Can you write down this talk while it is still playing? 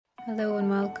Hello and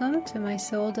welcome to my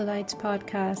Soul Delights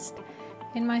podcast.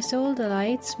 In my Soul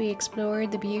Delights, we explore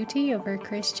the beauty of our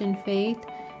Christian faith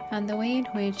and the way in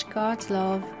which God's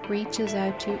love reaches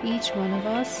out to each one of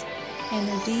us in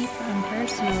a deep and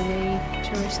personal way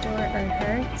to restore our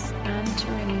hearts and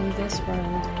to renew this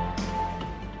world.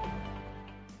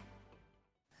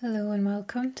 Hello and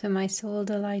welcome to my Soul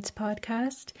Delights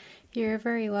podcast. You're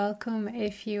very welcome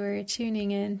if you are tuning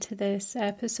in to this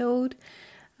episode.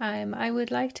 I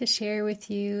would like to share with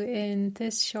you in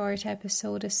this short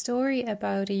episode a story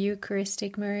about a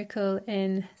Eucharistic miracle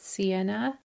in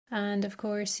Siena. And of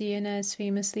course, Siena is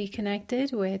famously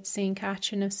connected with St.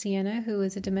 Catherine of Siena, who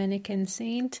was a Dominican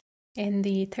saint in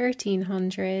the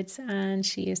 1300s, and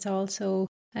she is also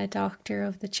a doctor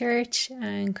of the church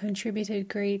and contributed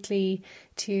greatly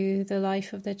to the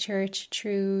life of the church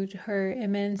through her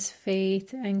immense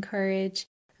faith and courage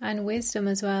and wisdom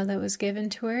as well that was given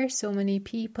to her. So many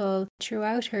people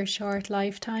throughout her short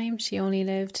lifetime, she only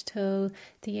lived till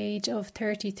the age of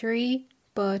 33,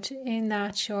 but in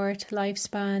that short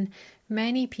lifespan,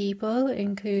 many people,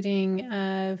 including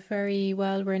very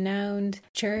well-renowned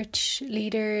church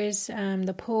leaders,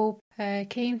 the Pope,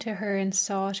 came to her and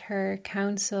sought her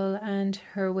counsel and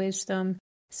her wisdom.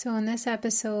 So in this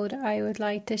episode, I would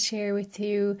like to share with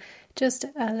you just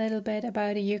a little bit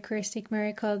about a Eucharistic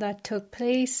miracle that took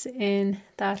place in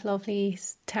that lovely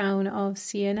town of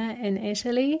Siena in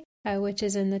Italy, which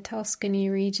is in the Tuscany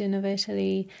region of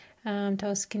Italy,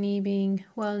 Tuscany being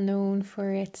well known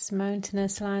for its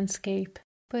mountainous landscape.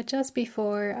 But just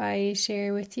before I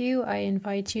share with you, I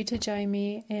invite you to join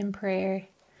me in prayer.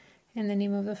 In the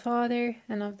name of the Father,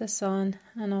 and of the Son,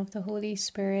 and of the Holy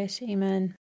Spirit.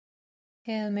 Amen.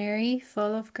 Hail Mary,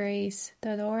 full of grace,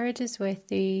 the Lord is with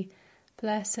thee.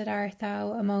 Blessed art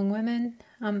thou among women,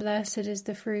 and blessed is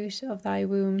the fruit of thy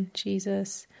womb,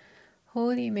 Jesus.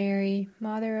 Holy Mary,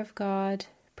 Mother of God,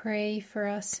 pray for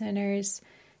us sinners,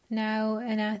 now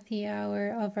and at the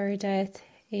hour of our death.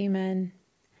 Amen.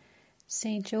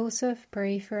 Saint Joseph,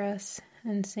 pray for us,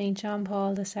 and Saint John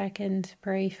Paul II,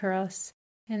 pray for us.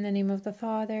 In the name of the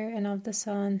Father, and of the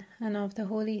Son, and of the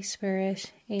Holy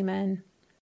Spirit. Amen.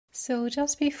 So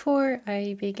just before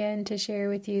I begin to share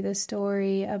with you the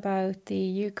story about the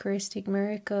Eucharistic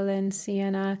miracle in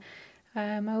Siena,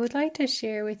 I would like to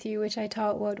share with you, which I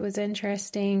thought what was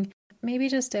interesting, maybe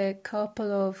just a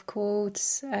couple of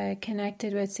quotes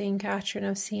connected with St. Catherine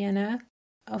of Siena.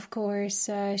 Of course,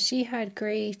 she had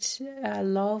great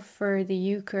love for the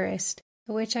Eucharist,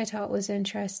 which I thought was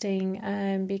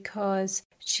interesting because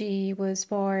she was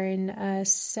born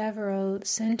several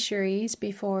centuries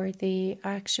before the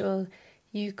actual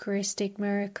Eucharistic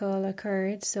miracle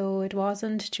occurred, so it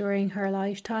wasn't during her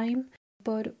lifetime.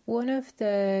 But one of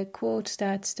the quotes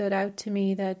that stood out to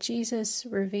me that Jesus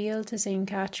revealed to St.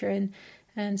 Catherine,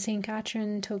 and St.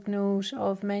 Catherine took note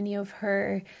of many of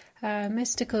her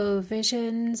mystical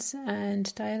visions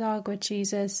and dialogue with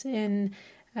Jesus in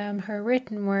her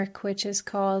written work, which is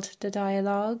called the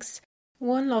Dialogues.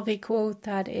 One lovely quote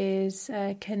that is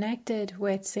connected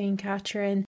with St.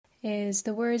 Catherine is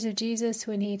the words of Jesus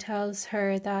when he tells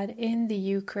her that in the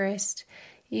Eucharist,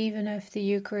 even if the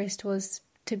Eucharist was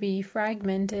to be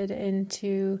fragmented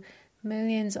into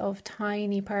millions of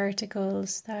tiny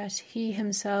particles, that he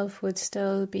himself would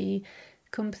still be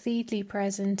completely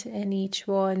present in each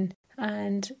one.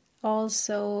 And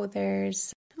also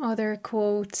there's other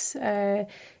quotes,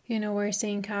 where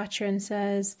St. Catherine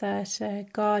says that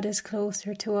God is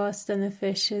closer to us than the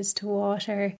fish is to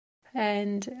water.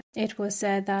 And it was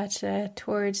said that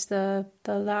towards the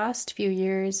last few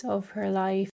years of her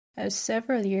life,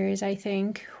 several years I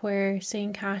think, where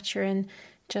St. Catherine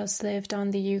just lived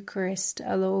on the Eucharist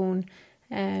alone.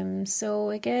 So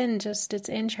again, just it's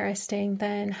interesting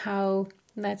then how,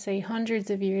 let's say hundreds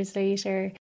of years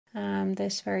later,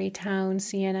 this very town,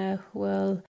 Siena,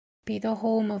 will be the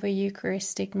home of a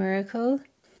Eucharistic miracle.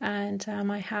 And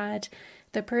I had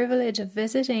the privilege of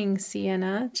visiting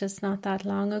Siena just not that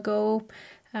long ago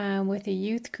with a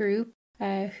youth group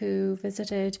who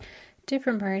visited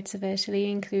different parts of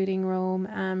Italy, including Rome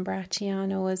and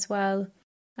Bracciano as well.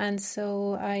 And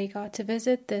so I got to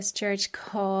visit this church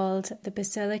called the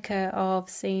Basilica of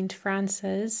St.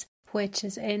 Francis, which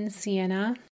is in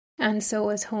Siena, and so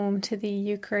is home to the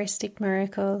Eucharistic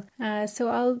miracle. So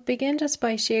I'll begin just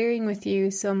by sharing with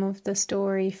you some of the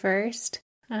story first.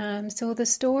 So the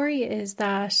story is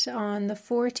that on the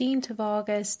 14th of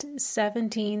August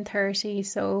 1730,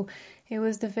 so it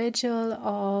was the vigil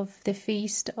of the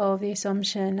feast of the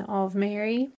Assumption of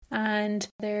Mary, and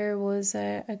there was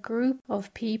a group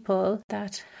of people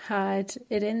that had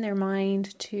it in their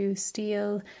mind to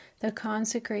steal the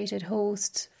consecrated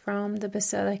hosts from the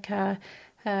basilica,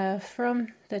 from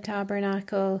the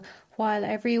tabernacle, while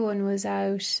everyone was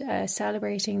out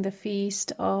celebrating the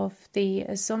feast of the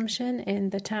Assumption in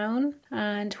the town.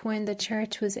 And when the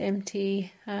church was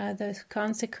empty, the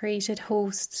consecrated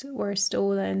hosts were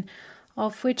stolen,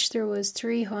 of which there was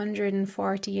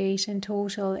 348 in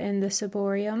total in the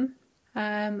ciborium.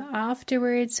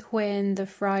 Afterwards, when the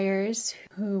friars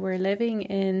who were living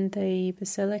in the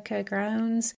basilica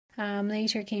grounds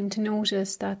later came to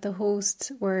notice that the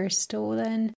hosts were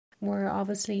stolen, were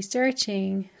obviously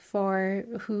searching for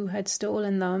who had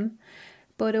stolen them.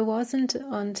 But it wasn't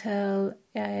until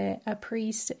a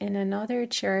priest in another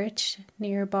church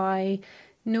nearby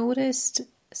noticed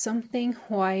something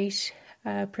white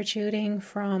protruding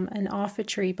from an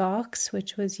offertory box,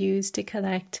 which was used to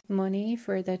collect money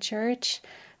for the church.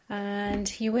 And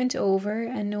he went over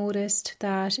and noticed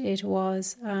that it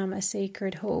was a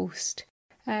sacred host.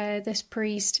 This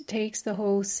priest takes the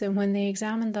hosts, and when they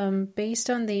examine them, based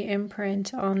on the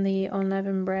imprint on the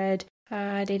unleavened bread,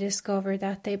 they discover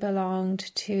that they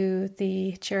belonged to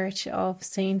the Church of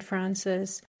St.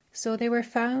 Francis. So they were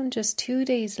found just 2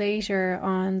 days later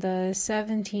on the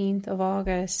 17th of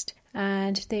August,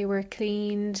 and they were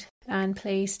cleaned and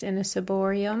placed in a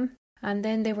ciborium. And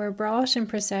then they were brought in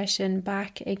procession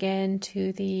back again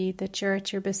to the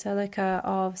church or basilica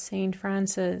of St.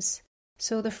 Francis.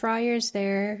 So the friars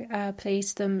there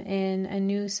placed them in a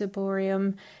new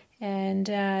ciborium, and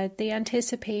they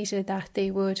anticipated that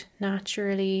they would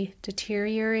naturally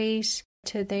deteriorate.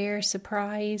 To their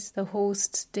surprise, the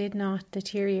hosts did not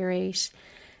deteriorate.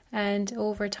 And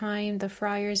over time, the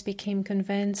friars became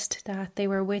convinced that they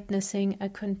were witnessing a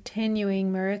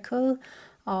continuing miracle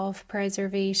of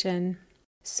preservation.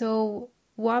 So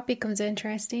what becomes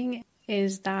interesting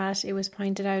is that it was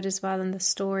pointed out as well in the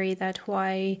story that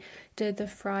why did the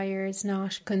friars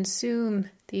not consume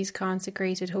these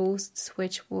consecrated hosts,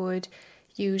 which would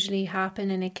usually happen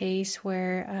in a case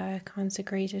where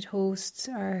consecrated hosts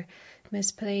are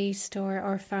misplaced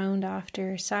or found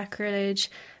after sacrilege,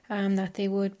 that they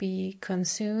would be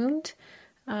consumed.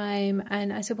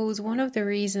 And I suppose one of the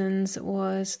reasons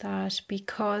was that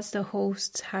because the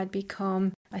hosts had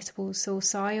become, I suppose, so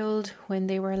soiled when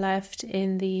they were left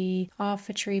in the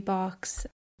offertory box,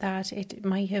 that it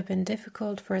might have been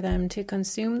difficult for them to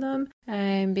consume them,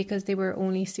 because they were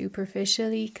only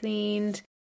superficially cleaned.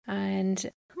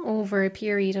 And over a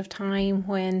period of time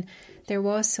when there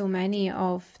was so many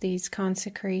of these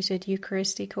consecrated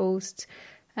Eucharistic hosts,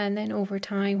 and then over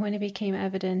time when it became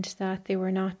evident that they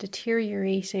were not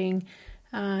deteriorating,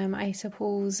 I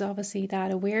suppose obviously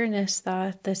that awareness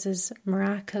that this is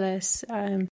miraculous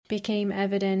became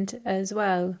evident as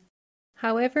well.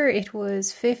 However, it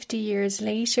was 50 years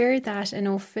later that an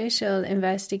official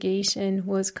investigation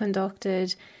was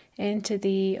conducted into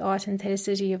the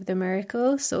authenticity of the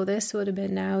miracle. So this would have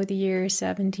been now the year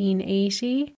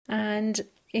 1780, and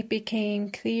it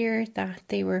became clear that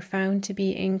they were found to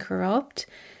be incorrupt.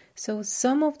 So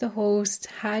some of the hosts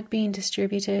had been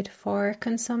distributed for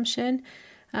consumption,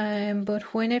 but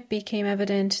when it became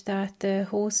evident that the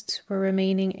hosts were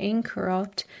remaining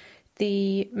incorrupt,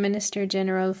 the Minister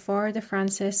General for the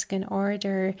Franciscan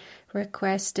Order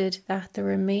requested that the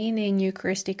remaining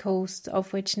Eucharistic hosts,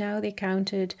 of which now they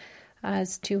counted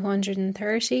as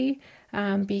 230,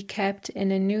 be kept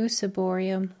in a new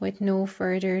ciborium with no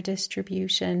further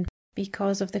distribution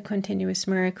because of the continuous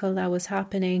miracle that was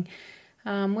happening,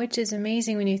 which is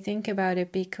amazing when you think about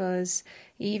it, because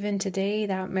even today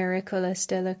that miracle is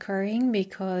still occurring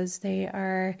because they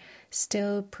are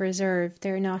still preserved,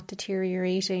 they're not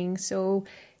deteriorating. So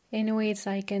in a way it's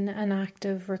like an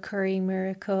active recurring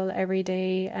miracle every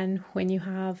day, and when you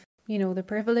have the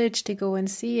privilege to go and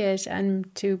see it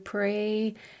and to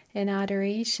pray in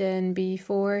adoration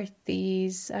before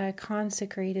these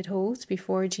consecrated hosts,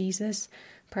 before Jesus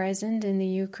present in the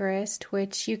Eucharist,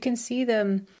 which you can see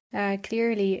them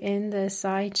clearly in the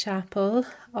side chapel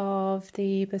of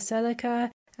the basilica,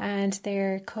 and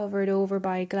they're covered over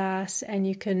by glass, and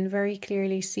you can very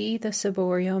clearly see the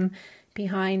ciborium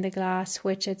behind the glass,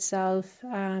 which itself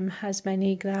has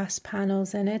many glass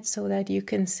panels in it so that you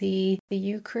can see the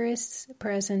Eucharist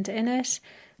present in it,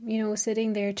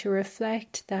 sitting there to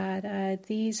reflect that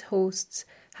these hosts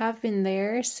have been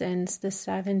there since the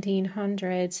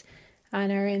 1700s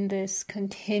and are in this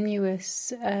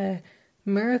continuous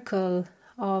miracle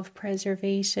of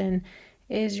preservation.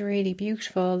 Is really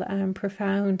beautiful and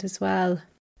profound as well.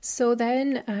 So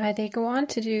then they go on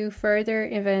to do further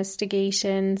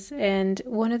investigations, and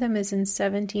one of them is in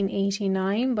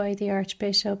 1789 by the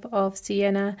Archbishop of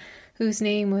Siena, whose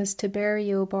name was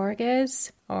Tiberio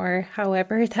Borges, or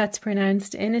however that's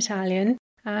pronounced in Italian.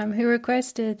 who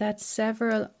requested that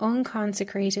several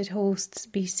unconsecrated hosts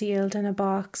be sealed in a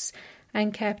box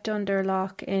and kept under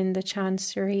lock in the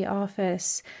Chancery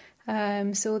office.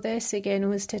 So this again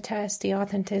was to test the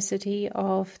authenticity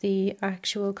of the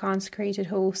actual consecrated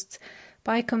hosts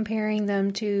by comparing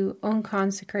them to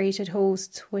unconsecrated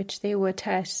hosts, which they would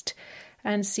test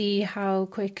and see how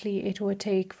quickly it would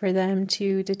take for them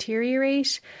to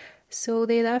deteriorate. So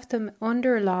they left them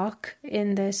under lock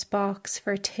in this box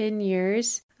for 10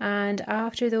 years. And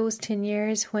after those 10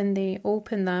 years, when they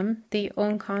opened them, the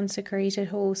unconsecrated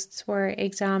hosts were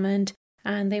examined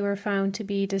and they were found to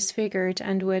be disfigured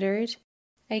and withered.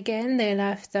 Again, they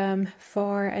left them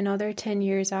for another 10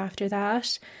 years after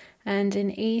that. And in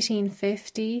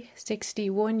 1850,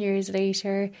 61 years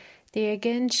later, they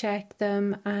again checked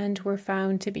them and were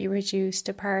found to be reduced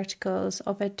to particles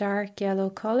of a dark yellow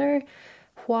colour,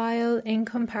 while in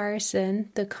comparison,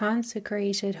 the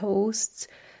consecrated hosts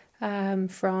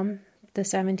from the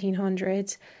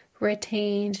 1700s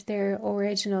retained their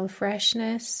original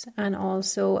freshness and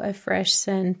also a fresh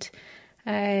scent.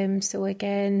 So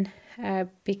again,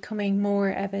 becoming more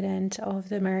evident of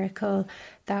the miracle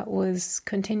that was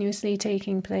continuously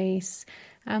taking place.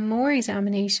 More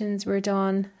examinations were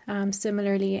done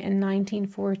similarly in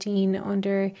 1914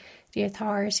 under the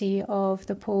authority of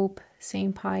the Pope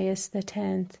St. Pius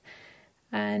X.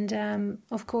 And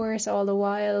of course, all the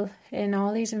while in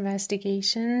all these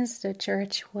investigations, the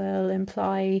Church will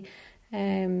employ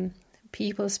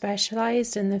people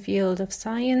specialised in the field of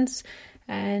science.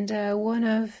 And one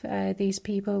of these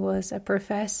people was a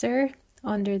professor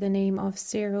under the name of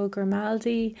Cyril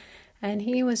Grimaldi, and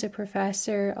he was a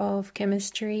professor of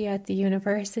chemistry at the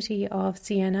University of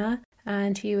Siena,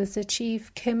 and he was the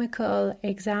chief chemical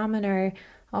examiner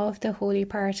of the holy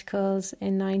particles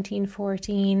in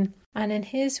 1914. And in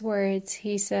his words,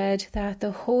 he said that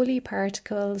the holy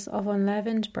particles of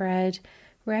unleavened bread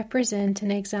represent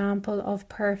an example of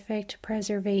perfect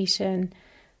preservation,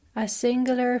 a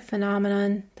singular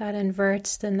phenomenon that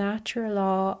inverts the natural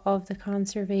law of the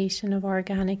conservation of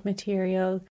organic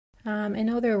material. In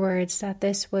other words, that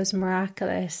this was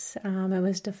miraculous. It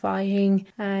was defying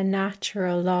a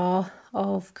natural law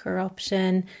of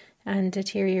corruption and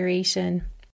deterioration.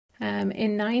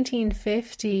 In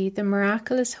 1950, the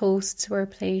miraculous hosts were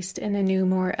placed in a new,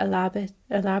 more elaborate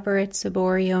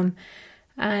ciborium.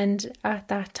 And at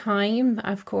that time,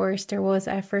 of course, there was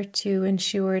effort to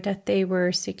ensure that they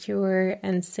were secure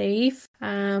and safe.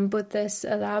 But this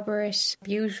elaborate,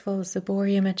 beautiful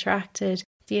ciborium attracted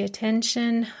the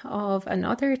attention of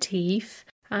another thief.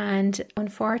 And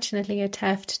unfortunately, a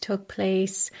theft took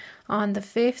place on the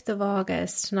 5th of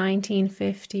August,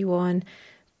 1951.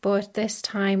 But this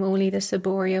time only the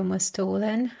ciborium was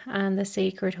stolen and the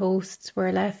sacred hosts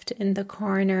were left in the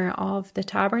corner of the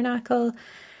tabernacle.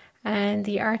 And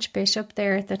the Archbishop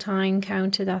there at the time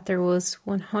counted that there was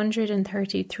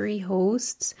 133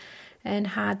 hosts and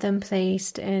had them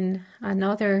placed in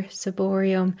another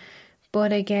ciborium.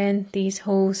 But again, these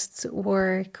hosts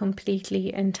were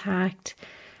completely intact.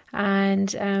 And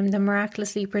the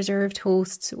miraculously preserved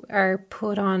hosts are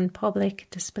put on public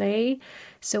display.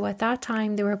 So at that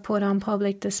time, they were put on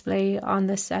public display on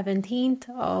the 17th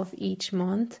of each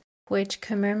month, which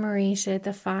commemorated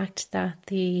the fact that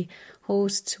the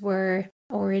hosts were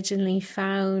originally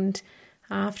found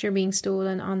after being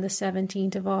stolen on the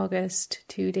 17th of August,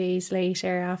 2 days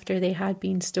later after they had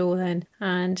been stolen.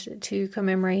 And to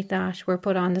commemorate that, were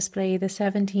put on display the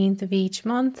 17th of each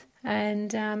month.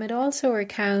 And it also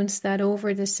recounts that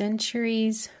over the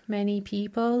centuries, many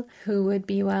people who would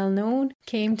be well known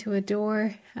came to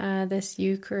adore this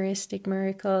Eucharistic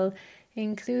miracle,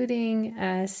 including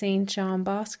St. John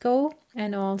Bosco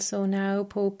and also now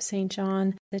Pope St.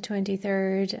 John the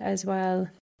 23rd as well.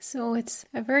 So it's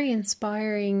a very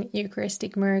inspiring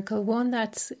Eucharistic miracle, one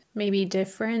that's maybe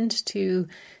different to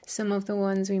some of the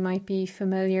ones we might be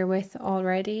familiar with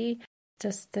already.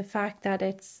 Just the fact that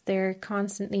they're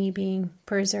constantly being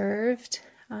preserved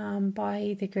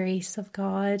by the grace of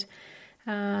God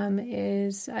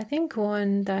is, I think,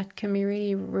 one that can be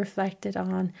really reflected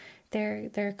on.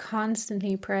 They're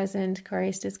constantly present.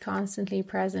 Christ is constantly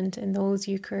present in those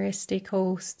Eucharistic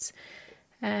hosts.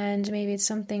 And maybe it's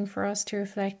something for us to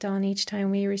reflect on each time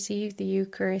we receive the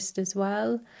Eucharist as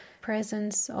well.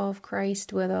 Presence of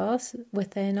Christ with us,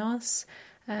 within us.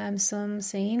 Some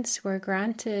saints were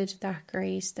granted that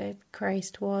grace, that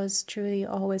Christ was truly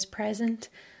always present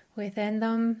within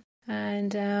them.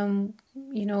 And,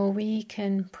 we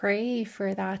can pray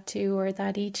for that too, or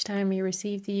that each time we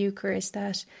receive the Eucharist,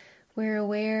 that we're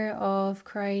aware of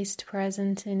Christ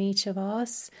present in each of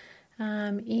us.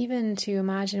 Even to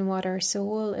imagine what our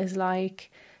soul is like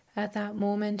at that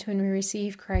moment when we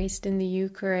receive Christ in the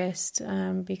Eucharist,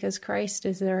 because Christ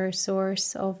is our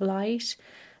source of light,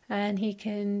 and he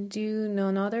can do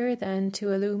none other than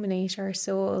to illuminate our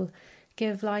soul,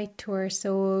 give light to our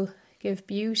soul, give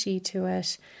beauty to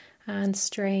it, and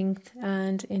strength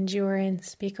and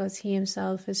endurance, because he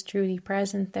himself is truly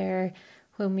present there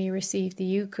when we receive the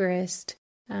Eucharist.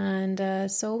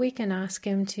 And so we can ask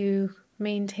him to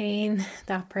maintain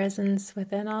that presence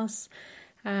within us,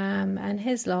 and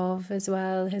his love as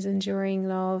well, his enduring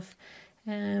love,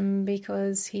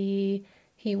 because he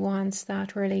wants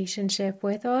that relationship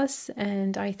with us.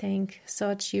 And I think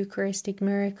such Eucharistic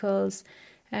miracles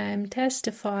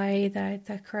testify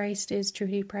that Christ is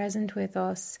truly present with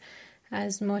us,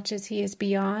 as much as he is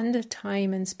beyond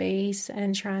time and space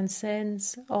and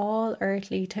transcends all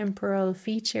earthly temporal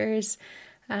features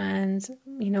and,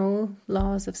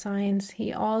 laws of science.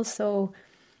 He also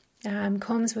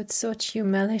comes with such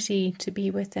humility to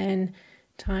be within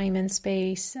time and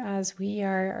space as we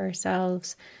are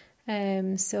ourselves.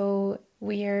 So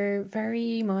we are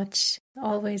very much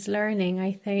always learning,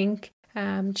 I think,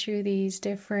 through these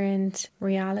different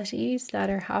realities that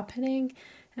are happening.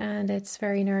 And it's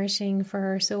very nourishing for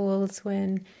our souls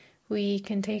when we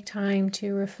can take time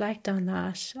to reflect on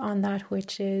that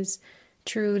which is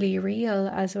truly real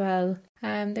as well.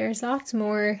 There's lots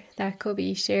more that could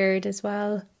be shared as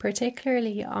well,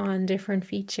 particularly on different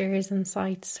features and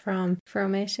sites from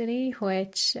Italy,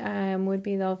 which would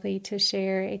be lovely to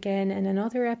share again in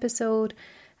another episode.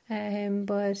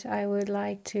 But I would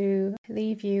like to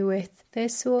leave you with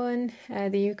this one,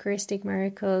 the Eucharistic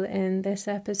miracle in this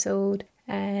episode.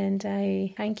 And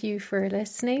I thank you for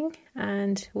listening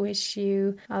and wish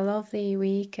you a lovely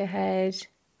week ahead.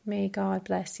 May God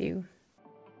bless you.